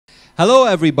Hello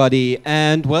everybody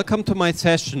and welcome to my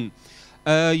session.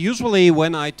 Usually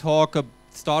when I talk at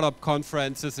startup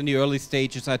conferences in the early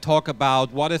stages, I talk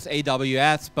about what is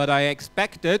AWS, but I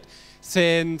expected,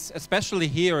 since especially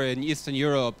here in Eastern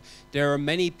Europe, there are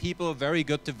many people, very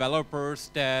good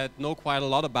developers that know quite a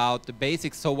lot about the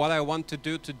basics. So what I want to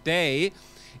do today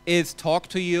is talk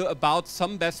to you about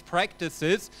some best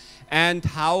practices and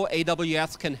how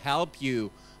AWS can help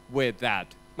you with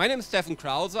that. My name is Steffen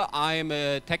Krause. I am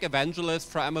a tech evangelist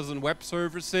for Amazon Web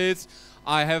Services.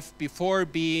 I have before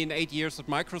been 8 years at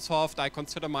Microsoft. I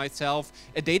consider myself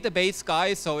a database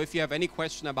guy, so if you have any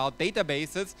question about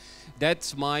databases,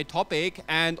 that's my topic.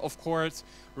 And of course,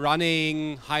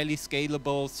 running highly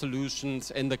scalable solutions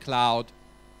in the cloud,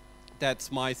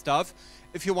 that's my stuff.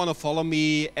 If you want to follow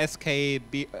me,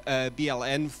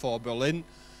 SKBLN for Berlin.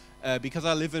 Because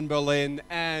I live in Berlin,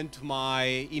 and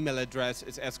my email address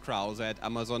is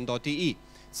skrause@amazon.de.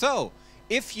 So,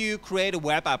 if you create a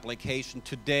web application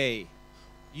today,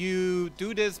 you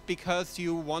do this because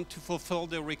you want to fulfill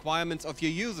the requirements of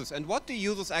your users. And what do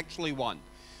users actually want?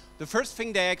 The first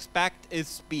thing they expect is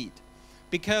speed.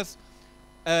 Because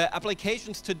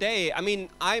applications today, I mean,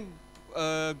 I'm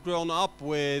grown up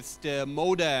with the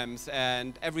modems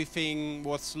and everything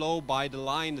was slow by the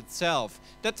line itself.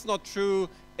 That's not true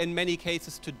in many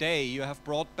cases today. You have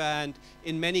broadband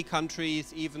in many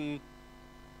countries, even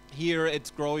here it's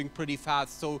growing pretty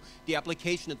fast. So the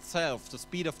application itself, the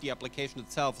speed of the application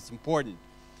itself is important.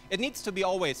 It needs to be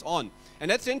always on.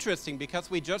 And that's interesting because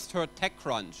we just heard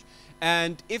TechCrunch.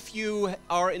 And if you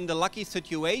are in the lucky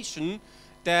situation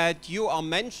that you are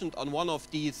mentioned on one of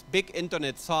these big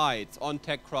internet sites, on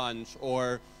TechCrunch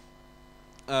or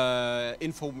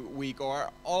InfoWeek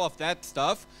or all of that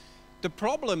stuff, the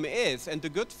problem is, and the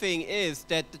good thing is,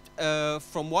 that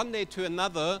from one day to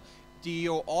another,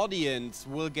 your audience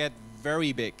will get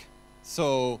very big.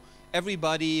 So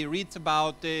everybody reads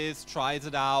about this, tries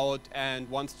it out, and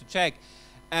wants to check.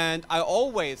 And I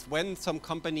always, when some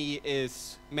company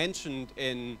is mentioned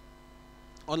in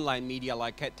online media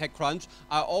like TechCrunch,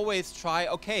 I always try,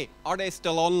 okay, are they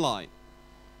still online?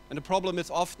 And the problem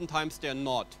is oftentimes they're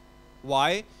not.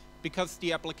 Why? Because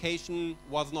the application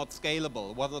was not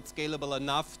scalable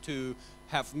enough to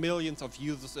have millions of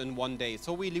users in one day.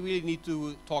 So we really need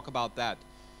to talk about that.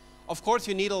 Of course,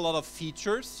 you need a lot of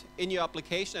features in your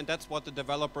application, and that's what the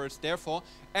developer is there for.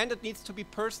 And it needs to be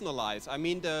personalized. I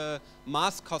mean, the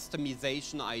mass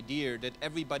customization idea that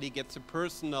everybody gets a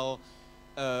personal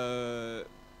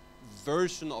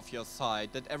version of your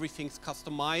site, that everything's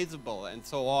customizable and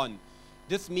so on.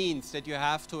 This means that you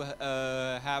have to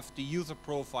have the user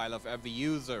profile of every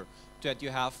user, that you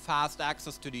have fast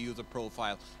access to the user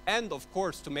profile. And of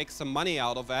course, to make some money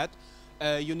out of that,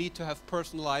 you need to have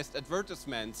personalized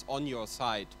advertisements on your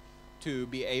site to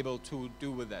be able to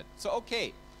do with that. So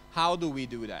okay, how do we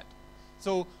do that?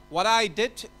 So what I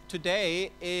did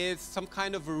today is some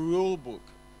kind of a rule book.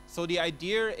 So the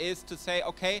idea is to say,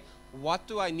 okay, what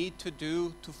do I need to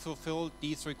do to fulfill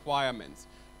these requirements?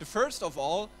 The first of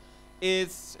all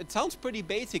is, it sounds pretty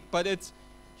basic, but it's,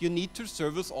 you need to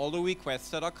service all the requests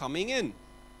that are coming in.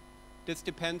 This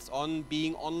depends on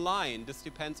being online. This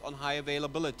depends on high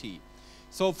availability.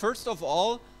 So first of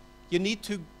all, you need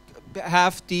to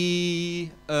have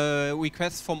the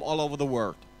requests from all over the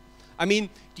world. I mean,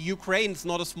 the Ukraine is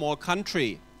not a small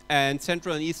country, and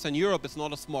Central and Eastern Europe is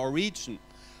not a small region.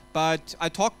 But I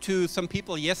talked to some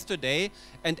people yesterday,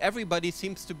 and everybody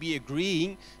seems to be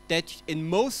agreeing that in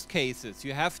most cases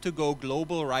you have to go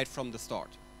global right from the start.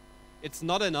 It's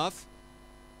not enough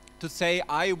to say,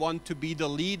 I want to be the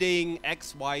leading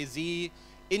XYZ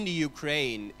in the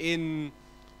Ukraine, in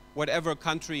whatever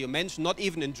country you mentioned, not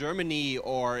even in Germany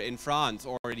or in France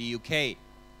or the UK,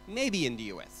 maybe in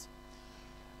the US.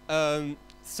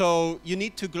 So you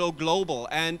need to go global.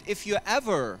 And if you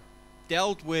ever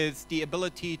dealt with the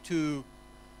ability to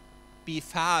be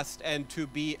fast and to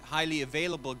be highly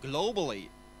available globally,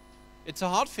 it's a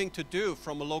hard thing to do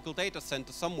from a local data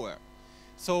center somewhere.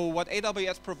 So what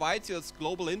AWS provides you is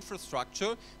global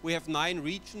infrastructure. We have 9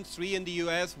 regions, 3 in the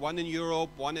US, 1 in Europe,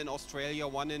 1 in Australia,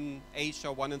 1 in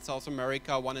Asia, 1 in South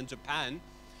America, 1 in Japan.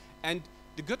 And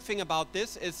the good thing about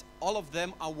this is all of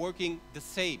them are working the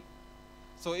same.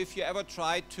 So if you ever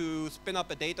try to spin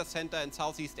up a data center in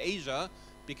Southeast Asia,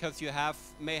 because you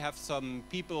may have some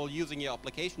people using your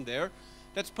application there,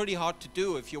 that's pretty hard to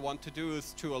do if you want to do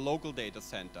this to a local data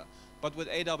center. But with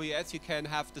AWS, you can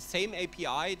have the same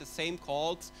API, the same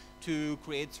calls to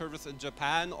create service in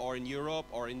Japan or in Europe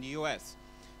or in the US.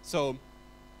 So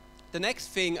the next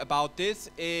thing about this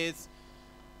is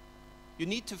you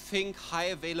need to think high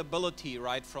availability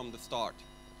right from the start.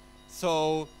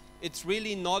 So It's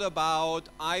really not about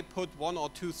I put 1 or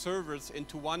 2 servers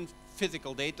into one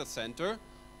physical data center,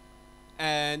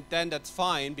 and then that's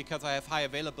fine because I have high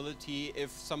availability.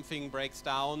 If something breaks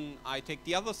down, I take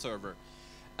the other server.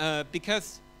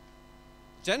 Because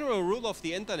general rule of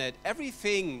the internet,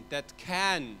 everything that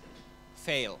can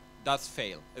fail does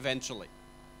fail eventually.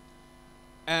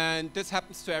 And this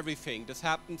happens to everything. This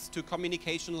happens to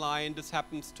communication line, this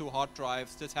happens to hard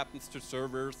drives, this happens to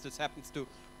servers, this happens to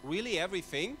really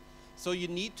everything. So you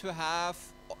need to have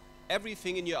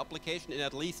everything in your application in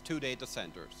at least 2 data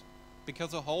centers,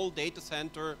 because a whole data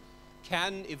center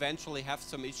can eventually have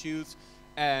some issues.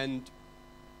 And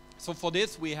so for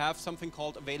this we have something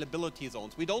called availability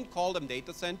zones. We don't call them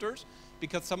data centers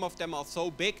because some of them are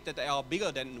so big that they are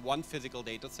bigger than one physical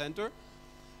data center.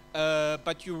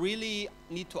 But you really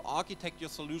need to architect your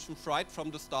solution right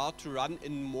from the start to run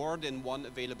in more than one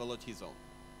availability zone.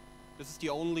 This is the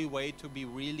only way to be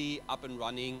really up and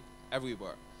running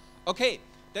everywhere. Okay,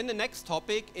 then the next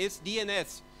topic is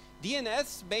DNS.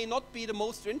 DNS may not be the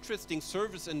most interesting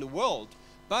service in the world,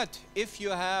 but if you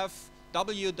have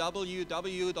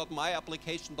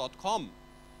www.myapplication.com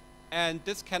and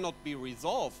this cannot be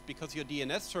resolved because your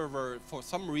DNS server for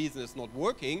some reason is not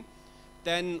working,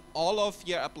 then all of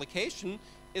your application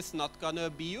is not gonna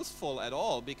be useful at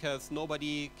all because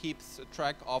nobody keeps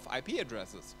track of IP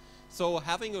addresses. So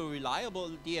having a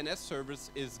reliable DNS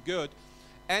service is good,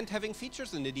 and having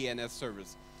features in the DNS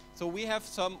service. So we have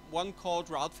one called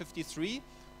Route 53,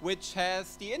 which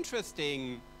has the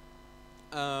interesting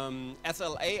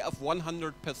SLA of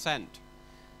 100%.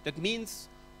 That means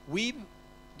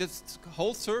this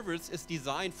whole service is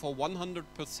designed for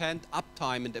 100%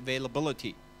 uptime and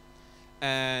availability.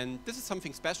 And this is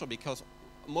something special because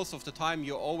most of the time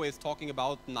you're always talking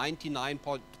about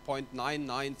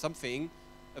 99.99 something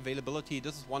availability.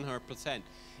 This is 100%.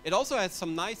 It also has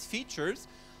some nice features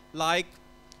like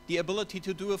the ability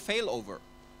to do a failover.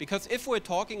 Because if we're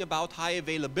talking about high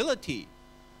availability,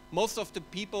 most of the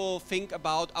people think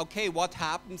about, okay, what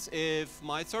happens if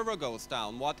my server goes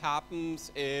down? What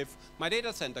happens if my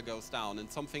data center goes down?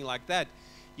 And something like that.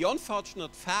 The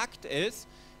unfortunate fact is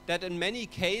that in many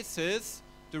cases,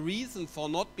 the reason for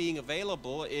not being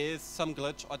available is some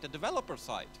glitch at the developer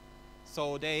side.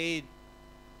 So they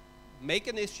make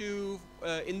an issue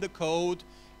in the code,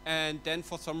 and then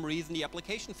for some reason the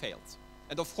application fails.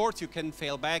 And of course you can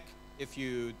fail back if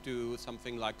you do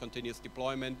something like continuous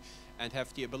deployment and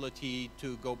have the ability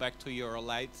to go back to your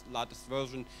latest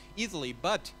version easily.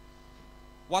 But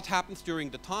what happens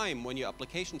during the time when your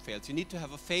application fails? You need to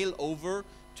have a failover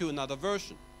to another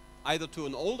version, either to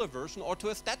an older version or to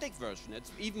a static version.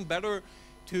 It's even better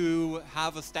to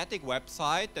have a static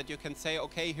website that you can say,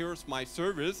 okay, here's my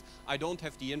service. I don't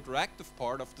have the interactive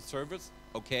part of the service,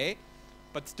 okay,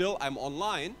 but still I'm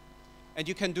online. And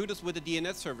you can do this with a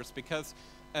DNS service because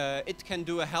it can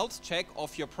do a health check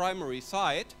of your primary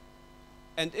site.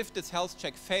 And if this health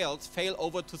check fails, fail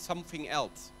over to something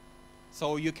else.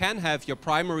 So you can have your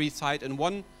primary site in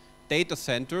one data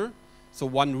center, so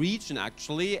one region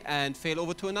actually, and fail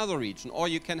over to another region. Or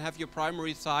you can have your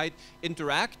primary site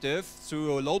interactive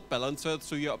through a load balancer,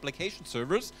 through your application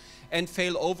servers, and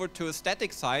fail over to a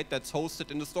static site that's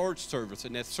hosted in the storage service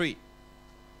in S3.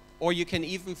 Or you can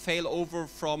even fail over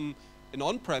from an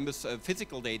on-premise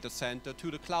physical data center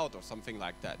to the cloud or something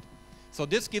like that. So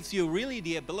this gives you really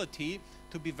the ability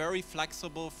to be very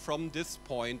flexible from this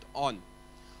point on.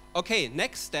 Okay,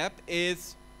 next step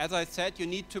is, as I said, you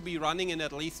need to be running in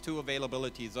at least 2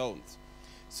 availability zones.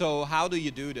 So how do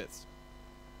you do this?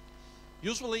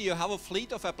 Usually you have a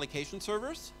fleet of application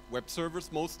servers, web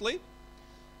servers mostly,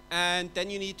 and then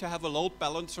you need to have a load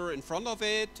balancer in front of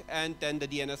it and then the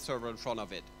DNS server in front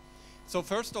of it. So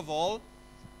first of all,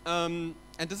 and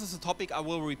this is a topic I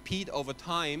will repeat over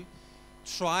time,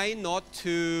 try not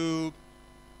to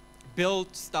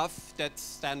build stuff that's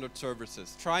standard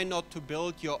services. Try not to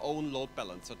build your own load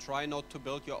balancer. Try not to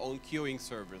build your own queuing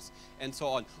service, and so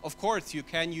on. Of course, you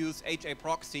can use HA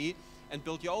proxy and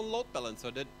build your own load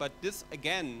balancer, but this,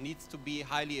 again, needs to be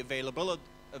highly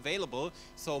available.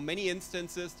 So many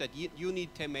instances that you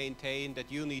need to maintain,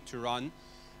 that you need to run,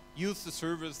 use the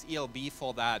service ELB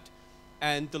for that.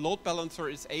 And the load balancer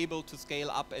is able to scale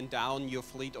up and down your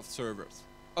fleet of servers.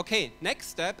 Okay, next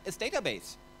step is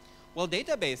database. Well,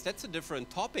 database, that's a different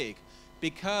topic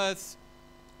because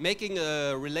making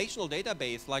a relational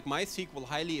database like MySQL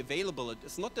highly available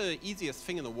is not the easiest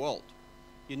thing in the world.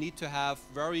 You need to have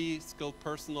very skilled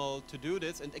personnel to do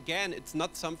this. And again, it's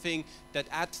not something that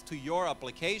adds to your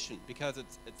application because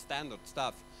it's standard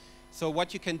stuff. So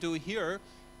what you can do here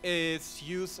is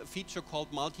use a feature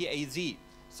called multi-AZ.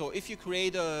 So if you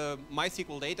create a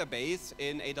MySQL database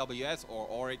in AWS or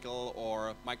Oracle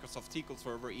or Microsoft SQL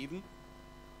Server even,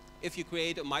 if you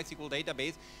create a MySQL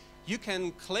database, you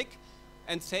can click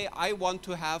and say, I want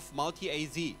to have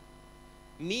multi-AZ.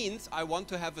 Means I want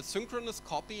to have a synchronous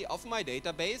copy of my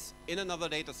database in another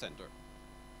data center.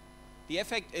 The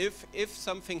effect, if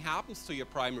something happens to your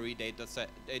primary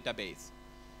database,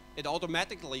 it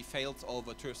automatically fails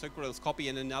over to a synchronous copy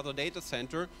in another data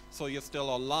center, so you're still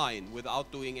online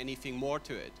without doing anything more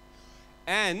to it.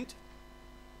 And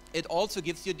it also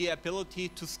gives you the ability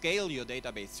to scale your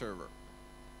database server.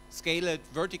 Scale it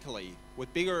vertically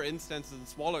with bigger instances and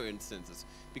smaller instances,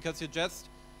 because you just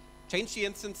change the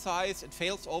instance size, it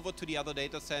fails over to the other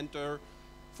data center,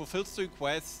 fulfills the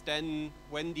request, then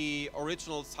when the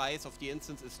original size of the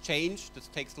instance is changed, this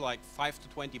takes like 5 to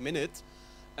 20 minutes,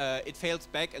 it fails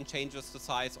back and changes the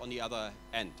size on the other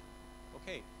end.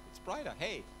 Okay, it's brighter,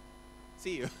 hey,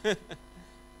 see you.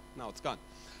 Now it's gone.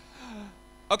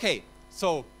 Okay,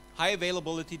 so high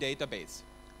availability database.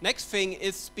 Next thing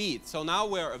is speed. So now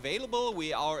we're available,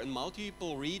 we are in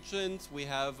multiple regions, we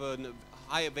have a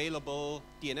high available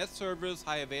DNS service,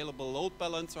 high available load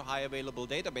balancer, high available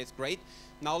database, great.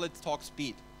 Now let's talk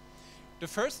speed. The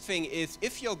first thing is,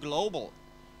 if you're global,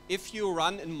 if you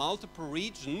run in multiple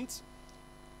regions,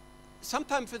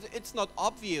 sometimes it's not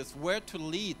obvious where to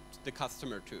lead the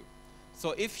customer to.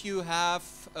 So if you have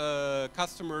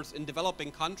customers in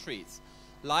developing countries,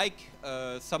 like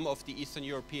some of the Eastern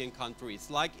European countries,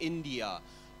 like India,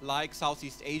 like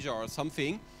Southeast Asia or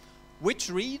something, which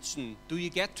region do you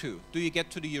get to? Do you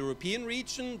get to the European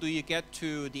region? Do you get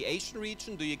to the Asian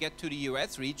region? Do you get to the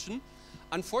US region?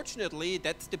 Unfortunately,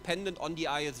 that's dependent on the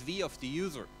ISV of the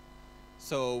user.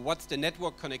 So what's the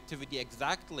network connectivity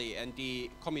exactly and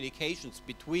the communications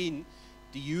between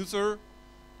the user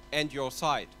and your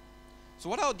site? So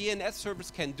what our DNS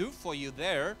service can do for you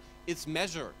there is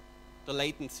measure the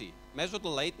latency. Measure the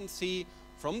latency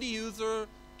from the user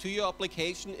to your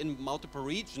application in multiple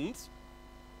regions.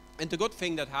 And the good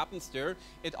thing that happens there,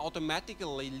 it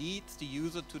automatically leads the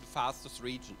user to the fastest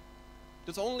region.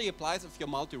 This only applies if you're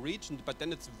multi-region, but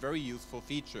then it's a very useful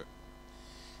feature.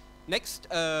 Next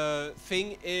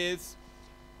thing is,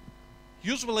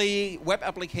 usually web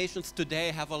applications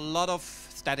today have a lot of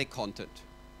static content.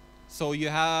 So you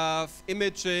have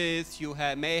images, you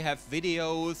may have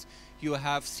videos, you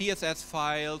have CSS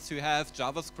files, you have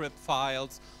JavaScript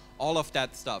files, all of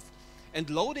that stuff. And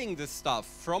loading this stuff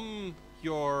from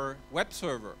your web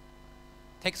server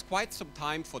takes quite some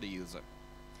time for the user.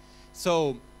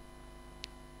 So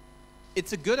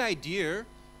it's a good idea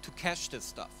to cache this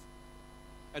stuff.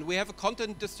 And we have a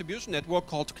content distribution network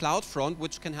called CloudFront,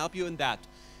 which can help you in that.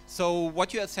 So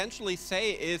what you essentially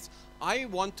say is, I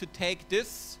want to take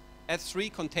this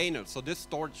S3 container, so this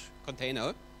storage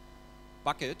container,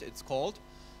 bucket it's called,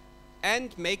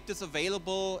 and make this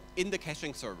available in the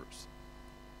caching servers.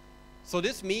 So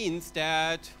this means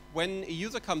that when a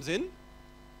user comes in,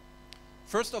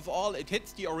 first of all, it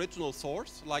hits the original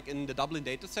source, like in the Dublin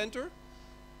data center,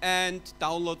 and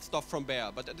download stuff from there.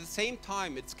 But at the same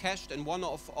time, it's cached in one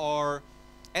of our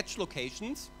edge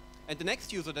locations, and the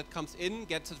next user that comes in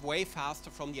gets it way faster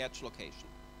from the edge location.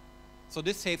 So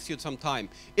this saves you some time.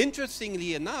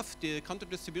 Interestingly enough, the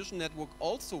content distribution network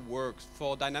also works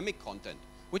for dynamic content,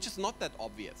 which is not that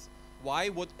obvious. Why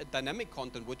would a dynamic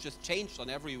content, which is changed on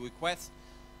every request,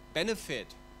 benefit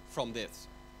from this?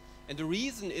 And the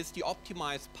reason is the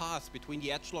optimized path between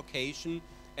the edge location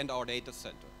and our data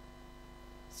center.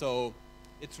 So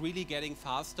it's really getting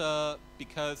faster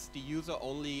because the user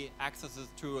only accesses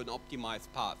through an optimized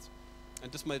path.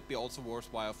 And this might be also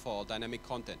worthwhile for dynamic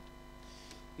content.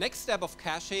 Next step of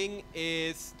caching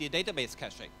is the database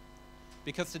caching,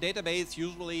 because the database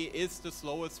usually is the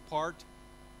slowest part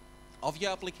of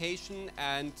your application,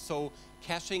 and so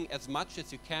caching as much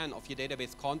as you can of your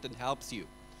database content helps you.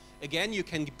 Again, you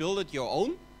can build it your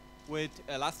own with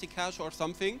Elasticache or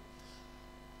something,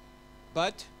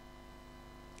 but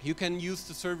you can use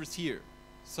the service here.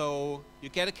 So you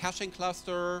get a caching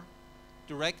cluster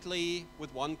directly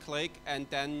with one click and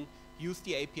then use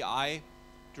the API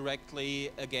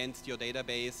directly against your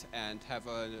database and have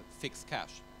a fixed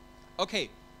cache. Okay,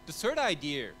 the third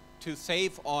idea to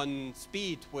save on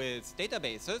speed with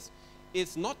databases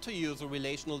is not to use a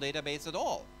relational database at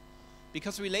all.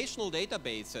 Because relational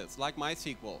databases, like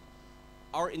MySQL,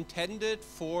 are intended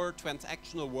for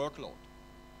transactional workload.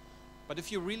 But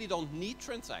if you really don't need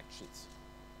transactions,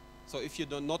 so if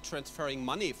you're not transferring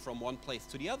money from one place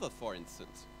to the other, for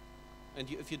instance, and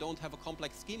if you don't have a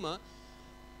complex schema,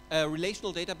 a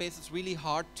relational database is really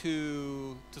hard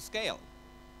to scale.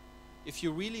 If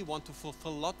you really want to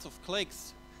fulfill lots of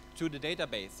clicks to the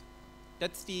database.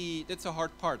 That's the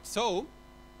hard part. So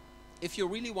if you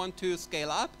really want to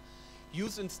scale up,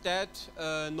 use instead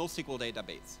NoSQL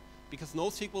database, because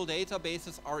NoSQL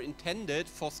databases are intended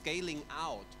for scaling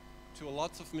out to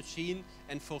lots of machine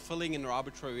and fulfilling an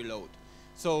arbitrary load.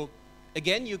 So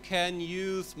again, you can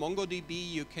use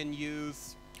MongoDB, you can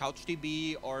use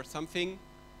CouchDB or something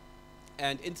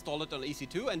and install it on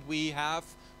EC2, and we have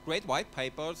great white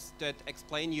papers that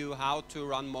explain you how to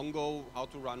run Mongo, how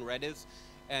to run Redis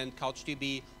and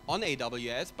CouchDB on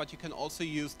AWS, but you can also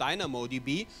use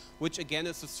DynamoDB, which again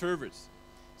is a service.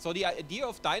 So the idea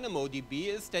of DynamoDB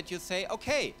is that you say,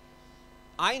 okay,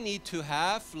 I need to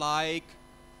have like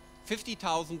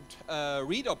 50,000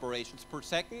 read operations per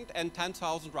second and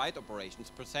 10,000 write operations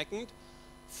per second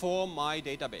for my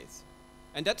database.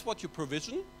 And that's what you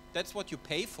provision, that's what you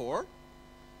pay for,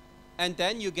 and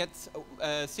then you get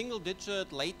a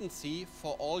single-digit latency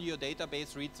for all your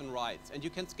database reads and writes. And you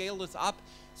can scale this up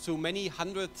to many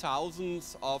hundred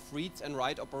thousands of reads and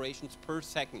write operations per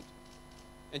second.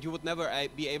 And you would never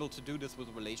be able to do this with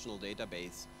a relational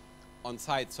database on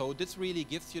site. So this really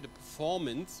gives you the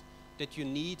performance that you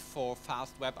need for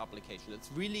fast web application.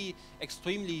 It's really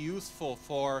extremely useful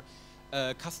for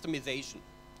customization.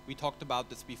 We talked about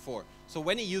this before. So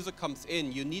when a user comes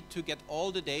in, you need to get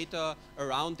all the data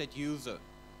around that user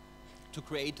to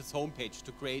create this homepage,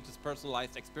 to create this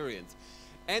personalized experience,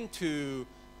 and to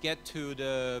get to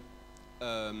the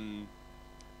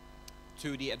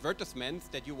advertisements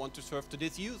that you want to serve to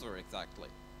this user exactly.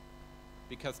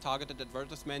 Because targeted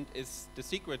advertisement is the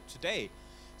secret today.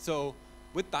 So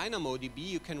with DynamoDB,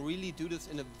 you can really do this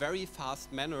in a very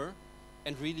fast manner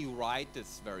and really write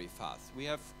this very fast. We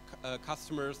have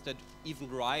customers that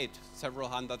even write several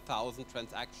 100,000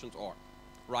 transactions or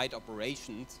write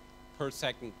operations per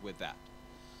second with that.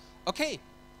 Okay,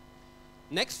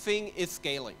 next thing is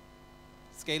scaling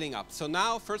up. So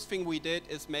now, first thing we did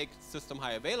is make system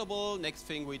high available. Next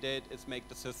thing we did is make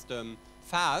the system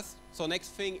fast. So next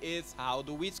thing is, how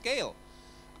do we scale?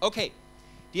 Okay,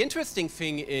 the interesting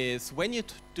thing is when you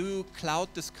do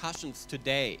cloud discussions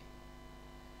today,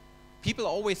 people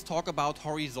always talk about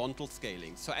horizontal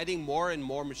scaling, so adding more and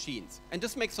more machines. And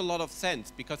this makes a lot of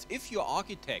sense, because if you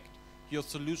architect your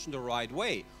solution the right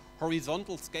way,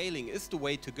 horizontal scaling is the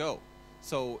way to go.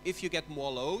 So if you get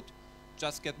more load,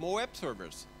 just get more web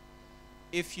servers.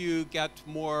 If you get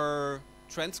more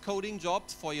transcoding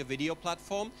jobs for your video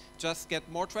platform, just get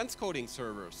more transcoding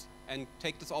servers and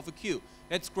take this off a queue.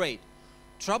 That's great.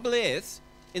 Trouble is,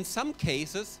 in some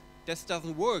cases, this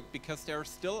doesn't work, because there are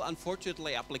still,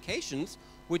 unfortunately, applications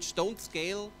which don't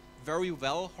scale very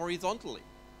well horizontally.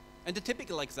 And the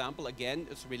typical example, again,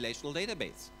 is relational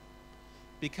database.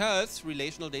 Because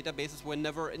relational databases were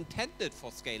never intended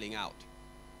for scaling out.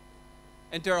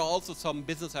 And there are also some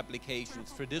business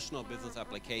applications, traditional business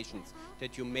applications,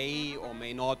 that you may or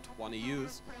may not want to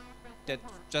use that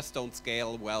just don't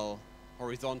scale well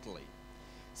horizontally.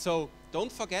 So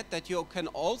don't forget that you can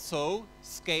also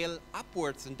scale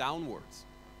upwards and downwards.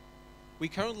 We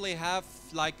currently have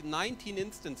like 19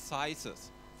 instance sizes,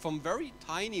 from very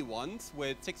tiny ones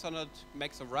with 600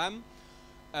 megs of RAM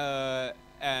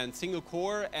and single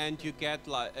core, and you get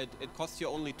like, it costs you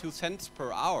only 2 cents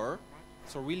per hour,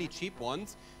 so really cheap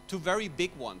ones, to very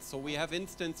big ones. So we have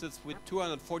instances with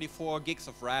 244 gigs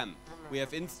of RAM. We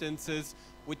have instances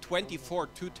with 24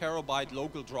 2-terabyte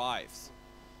local drives.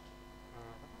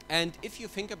 And if you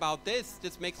think about this,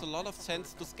 this makes a lot of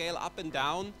sense to scale up and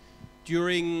down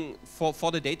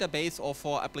for the database or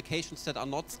for applications that are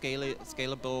not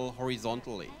scalable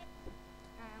horizontally.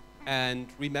 And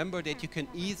remember that you can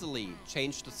easily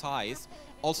change the size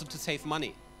also to save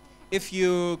money. If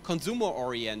you're consumer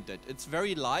oriented, it's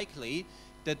very likely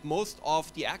that most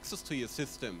of the access to your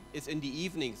system is in the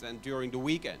evenings and during the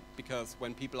weekend, because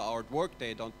when people are at work,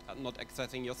 they are not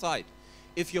accessing your site.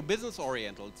 If you're business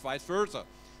oriented, it's vice versa.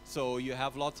 So you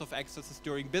have lots of accesses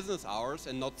during business hours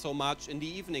and not so much in the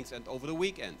evenings and over the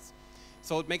weekends.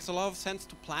 So it makes a lot of sense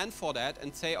to plan for that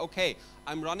and say, okay,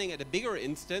 I'm running at a bigger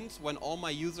instance when all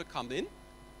my users come in,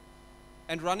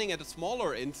 and running at a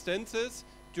smaller instances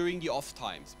during the off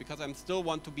times, because I still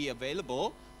want to be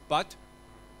available, but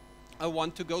I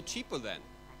want to go cheaper then.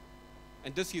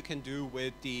 And this you can do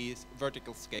with the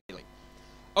vertical scaling.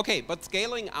 Okay, but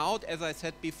scaling out, as I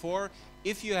said before,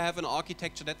 if you have an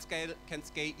architecture that can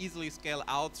easily scale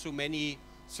out through many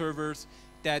servers,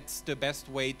 that's the best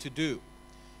way to do.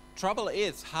 Trouble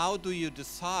is, how do you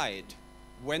decide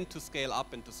when to scale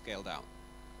up and to scale down?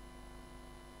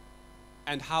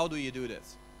 And how do you do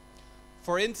this?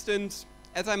 For instance,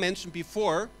 as I mentioned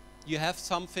before, you have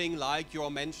something like you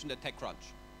mentioned a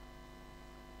TechCrunch.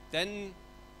 Then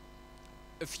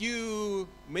a few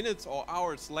minutes or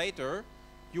hours later,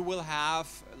 you will have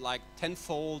like 10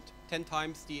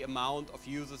 times the amount of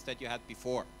users that you had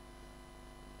before.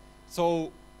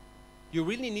 So you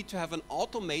really need to have an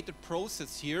automated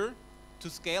process here to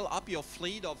scale up your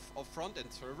fleet of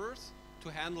front-end servers to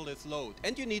handle this load.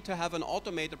 And you need to have an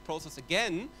automated process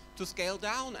again to scale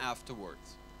down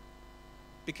afterwards.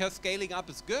 Because scaling up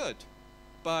is good,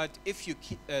 but if you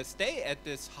stay at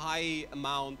this high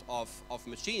amount of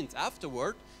machines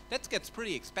afterward, that gets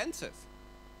pretty expensive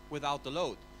without the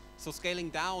load. So scaling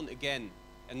down again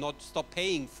and not stop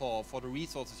paying for the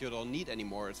resources you don't need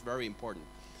anymore is very important.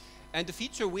 And the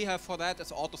feature we have for that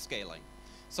is auto-scaling.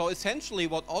 So essentially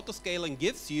what auto-scaling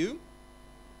gives you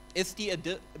is the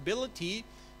ability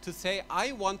to say,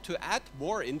 I want to add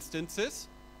more instances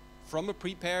from a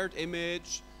prepared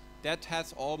image that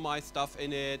has all my stuff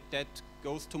in it, that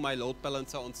goes to my load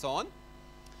balancer and so on.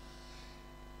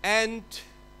 And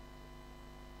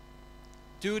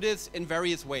do this in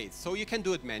various ways. So you can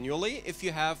do it manually. If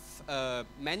you have,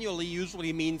 manually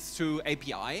usually means through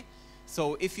API.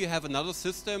 So if you have another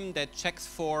system that checks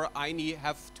for, I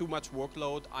have too much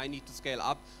workload, I need to scale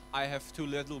up, I have too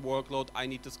little workload, I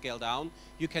need to scale down,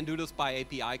 you can do this by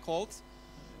API calls.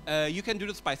 You can do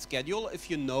this by schedule. If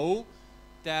you know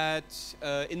that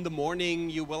in the morning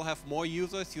you will have more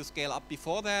users, you scale up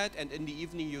before that, and in the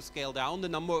evening you scale down the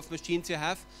number of machines you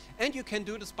have. And you can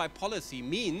do this by policy,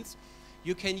 means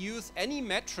you can use any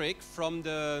metric from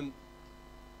the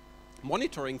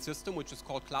monitoring system, which is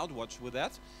called CloudWatch with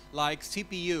that, like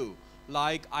CPU,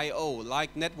 like I/O,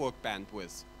 like network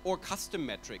bandwidth, or custom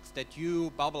metrics that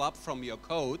you bubble up from your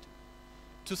code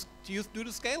to do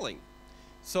the scaling.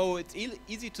 So it's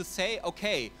easy to say,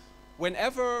 okay,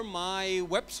 whenever my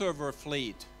web server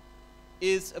fleet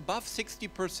is above 60%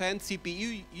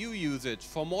 CPU usage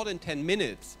for more than 10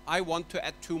 minutes, I want to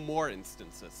add 2 more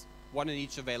instances, 1 in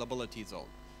each availability zone.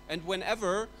 And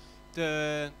whenever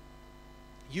the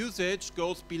usage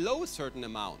goes below a certain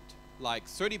amount, like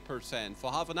 30%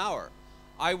 for half an hour,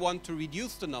 I want to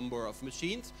reduce the number of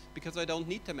machines because I don't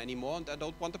need them anymore and I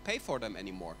don't want to pay for them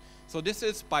anymore. So this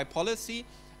is by policy,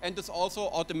 and this also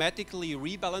automatically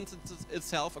rebalances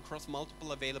itself across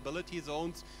multiple availability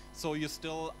zones, so you're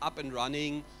still up and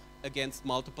running against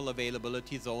multiple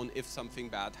availability zones if something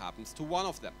bad happens to one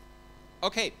of them.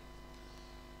 Okay.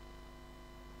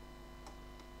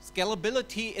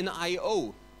 Scalability in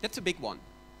I/O, that's a big one.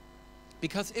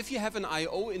 Because if you have an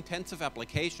I/O intensive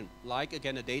application, like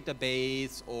again a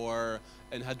database or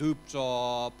a Hadoop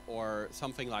job or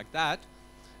something like that,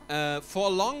 for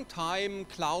a long time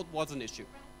cloud was an issue.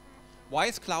 Why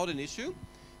is cloud an issue?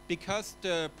 Because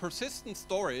the persistent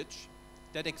storage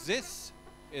that exists,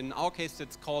 in our case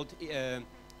it's called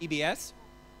EBS,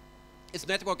 is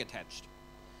network attached.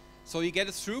 So you get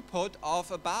a throughput of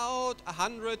about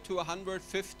 100 to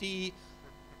 150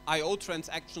 I/O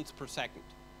transactions per second,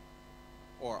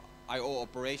 or I/O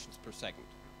operations per second,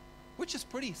 which is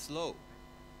pretty slow.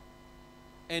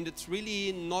 And it's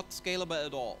really not scalable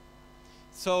at all.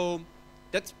 So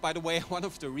that's, by the way, one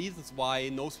of the reasons why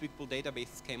NoSQL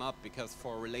databases came up, because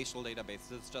for relational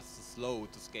databases it's just slow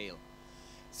to scale.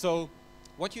 So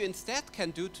what you instead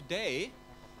can do today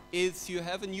is you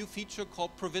have a new feature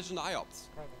called provisioned IOPS.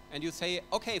 And you say,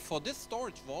 okay, for this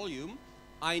storage volume,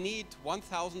 I need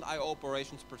 1,000 I/O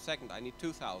operations per second. I need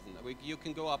 2,000. You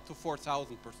can go up to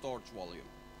 4,000 per storage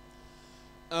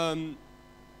volume.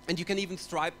 And you can even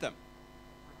stripe them.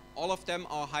 All of them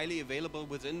are highly available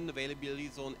within the availability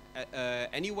zone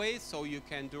anyway, so you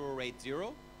can do a RAID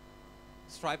 0,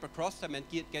 stripe across them, and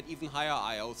get even higher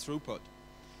I/O throughput.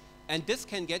 And this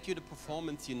can get you the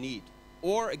performance you need.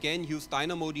 Or again, use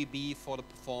DynamoDB for the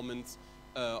performance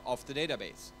of the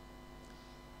database.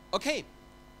 Okay.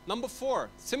 Number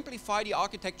 4, simplify the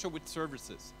architecture with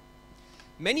services.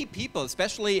 Many people,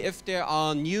 especially if they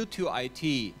are new to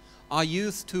IT, are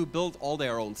used to build all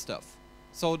their own stuff.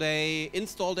 So they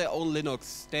install their own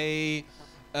Linux, they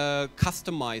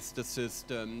customize the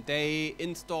system, they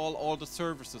install all the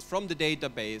services from the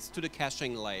database to the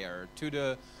caching layer, to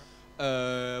the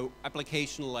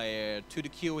application layer, to the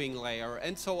queuing layer,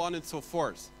 and so on and so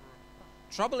forth.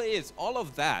 Trouble is, all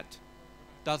of that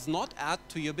does not add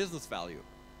to your business value.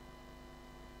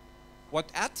 What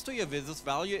adds to your business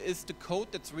value is the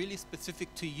code that's really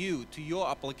specific to you, to your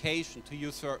application, to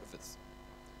your service.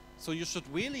 So you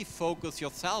should really focus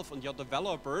yourself and your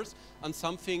developers on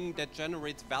something that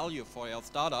generates value for your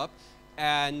startup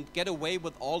and get away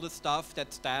with all the stuff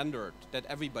that's standard, that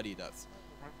everybody does.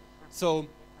 So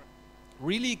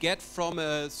really get from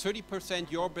a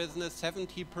 30% your business,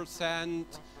 70%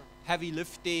 heavy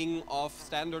lifting of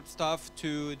standard stuff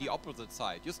to the opposite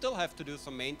side. You still have to do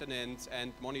some maintenance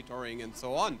and monitoring and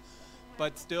so on,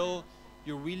 but still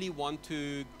you really want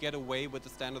to get away with the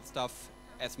standard stuff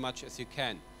as much as you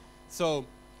can. So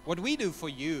what we do for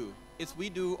you is we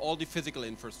do all the physical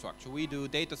infrastructure. We do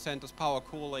data centers, power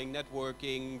cooling,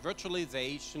 networking,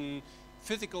 virtualization,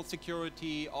 physical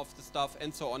security of the stuff,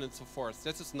 and so on and so forth.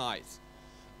 This is nice.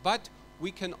 But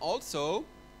we can also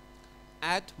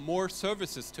add more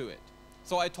services to it.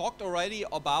 So I talked already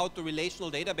about the relational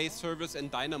database service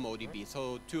and DynamoDB,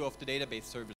 so two of the database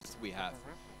services we have.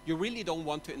 You really don't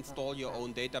want to install your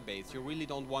own database. You really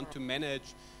don't want to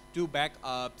manage, do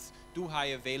backups, do high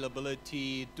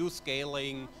availability, do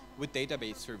scaling with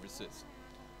database services.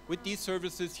 With these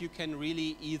services, you can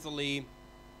really easily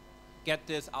get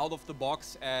this out of the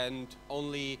box and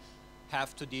only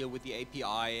have to deal with the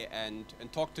API and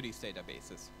talk to these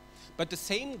databases. But the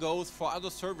same goes for other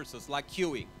services like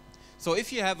queuing. So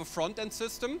if you have a front-end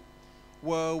system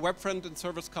where web front-end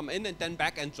servers come in and then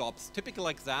back-end jobs, typical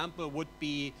example would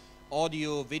be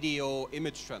audio, video,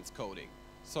 image transcoding.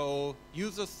 So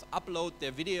users upload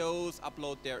their videos,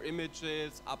 upload their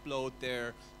images, upload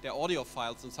their audio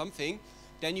files and something.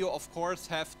 Then you of course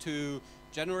have to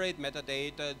generate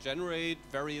metadata, generate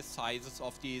various sizes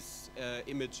of these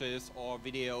images or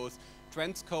videos,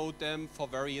 transcode them for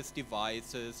various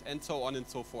devices, and so on and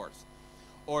so forth.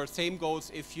 Or same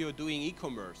goes if you're doing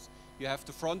e-commerce. You have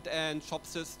the front-end shop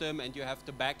system and you have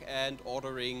the back-end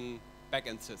ordering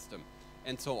back-end system,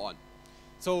 and so on.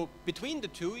 So between the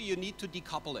two, you need to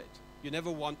decouple it. You never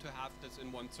want to have this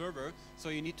in one server, so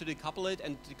you need to decouple it,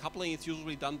 and decoupling is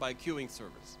usually done by a queuing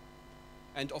service.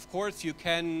 And of course, you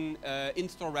can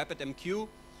install RabbitMQ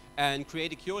and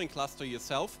create a queuing cluster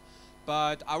yourself,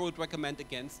 but I would recommend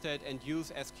against it and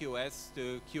use SQS,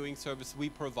 the queuing service we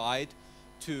provide,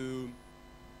 to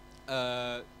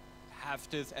have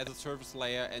this as a service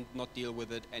layer and not deal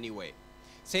with it anyway.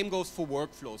 Same goes for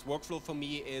workflows. Workflow for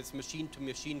me is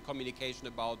machine-to-machine communication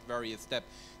about various steps.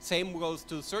 Same goes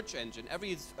to search engine.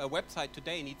 Every website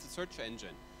today needs a search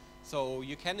engine. So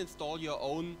you can install your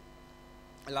own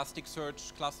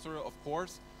Elasticsearch cluster, of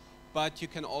course, but you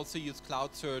can also use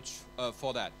Cloud Search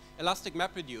for that. Elastic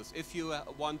MapReduce, if you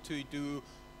want to do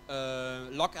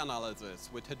log analysis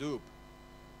with Hadoop,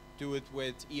 do it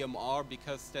with EMR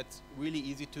because that's really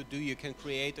easy to do. You can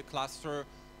create a cluster,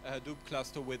 a Hadoop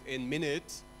cluster within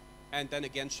minutes, and then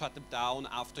again shut them down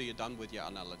after you're done with your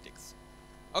analytics.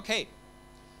 Okay,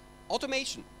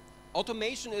 automation.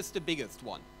 Automation is the biggest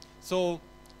one. So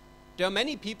there are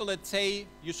many people that say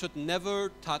you should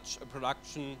never touch a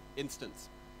production instance.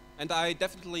 And I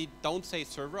definitely don't say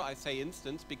server, I say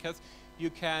instance, because you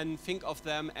can think of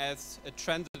them as a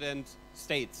transient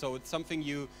state. So it's something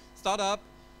you start up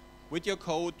with your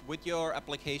code, with your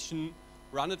application,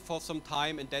 run it for some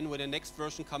time, and then when the next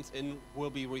version comes in, will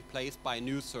be replaced by a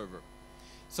new server.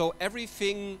 So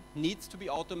everything needs to be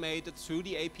automated through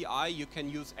the API. You can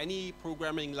use any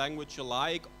programming language you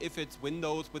like. If it's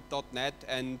Windows with .NET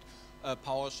and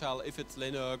PowerShell, if it's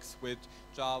Linux with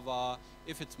Java,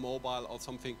 if it's mobile or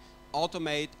something,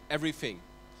 automate everything.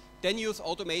 Then use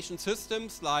automation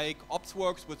systems like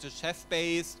OpsWorks, which is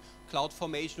Chef-based,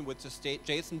 CloudFormation, which is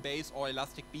JSON-based, or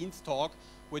Elastic Beanstalk,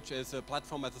 which is a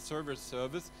platform as a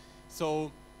service,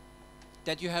 so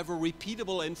that you have a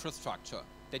repeatable infrastructure,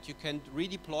 that you can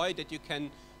redeploy, that you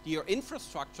can, your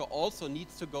infrastructure also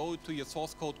needs to go to your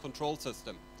source code control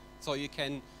system. So you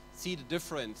can see the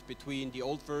difference between the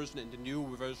old version and the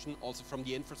new version also from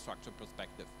the infrastructure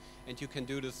perspective. And you can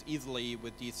do this easily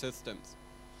with these systems.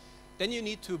 Then you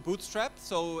need to bootstrap,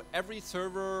 so every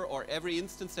server or every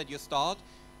instance that you start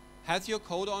has your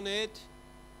code on it,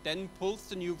 then pulls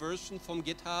the new version from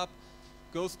GitHub,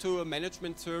 goes to a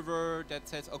management server that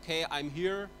says, okay, I'm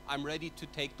here, I'm ready to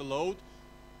take the load,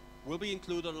 will be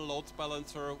included in a loads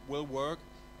balancer, will work,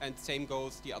 and same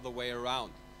goes the other way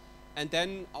around. And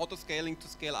then auto-scaling to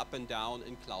scale up and down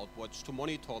in CloudWatch to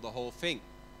monitor the whole thing.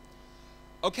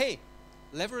 Okay,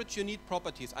 leverage your need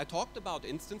properties. I talked about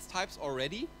instance types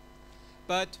already,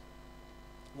 but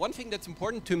one thing that's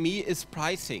important to me is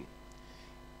pricing.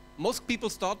 Most people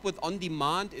start with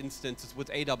on-demand instances with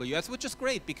AWS, which is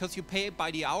great because you pay by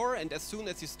the hour, and as soon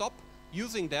as you stop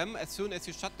using them, as soon as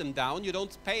you shut them down, you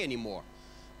don't pay anymore.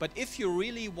 But if you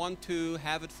really want to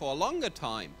have it for a longer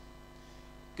time,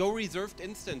 go reserved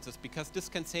instances, because this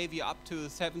can save you up to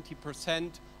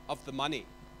 70% of the money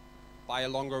by a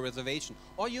longer reservation.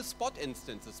 Or use spot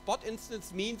instances. Spot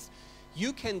instance means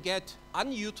you can get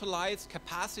unutilized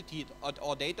capacity at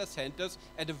our data centers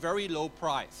at a very low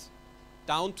price,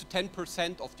 down to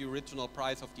 10% of the original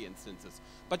price of the instances.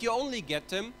 But you only get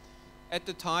them at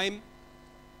the time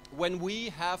when we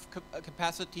have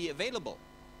capacity available.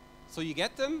 So you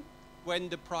get them when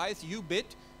the price you bid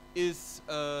is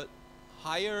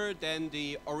higher than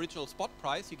the original spot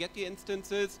price. You get the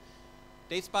instances,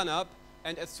 they spun up,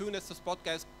 and as soon as the spot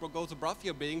goes above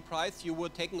your bidding price, you were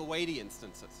taking away the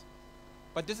instances.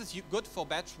 But this is good for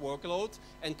batch workloads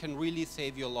and can really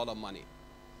save you a lot of money.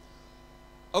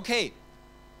 Okay,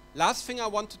 last thing I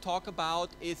want to talk about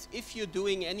is if you're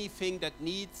doing anything that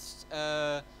needs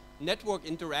network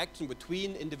interaction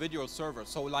between individual servers,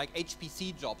 so like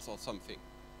HPC jobs or something,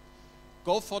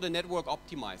 go for the network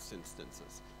optimized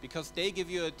instances, because they give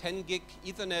you a 10 gig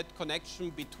Ethernet connection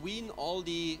between all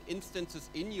the instances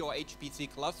in your HPC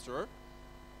cluster,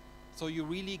 so you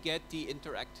really get the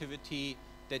interactivity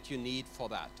that you need for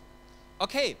that.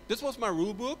 Okay, this was my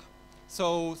rule book.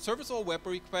 So service or web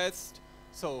request,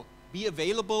 so be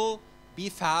available, be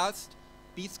fast,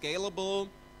 be scalable,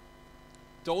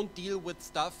 don't deal with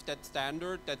stuff that's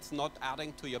standard, that's not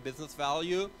adding to your business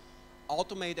value,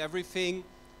 automate everything,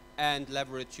 and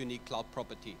leverage unique cloud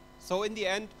property. So in the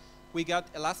end, we got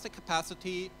elastic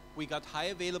capacity, we got high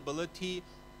availability,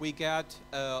 we got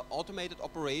automated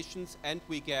operations, and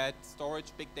we get storage,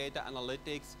 big data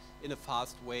analytics in a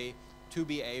fast way to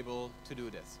be able to do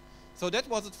this. So that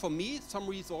was it for me, some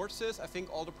resources. I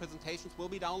think all the presentations will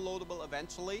be downloadable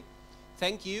eventually.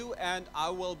 Thank you, and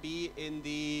I will be in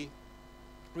the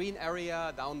green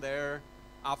area down there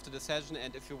after the session,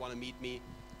 and if you want to meet me,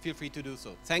 feel free to do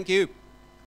so. Thank you.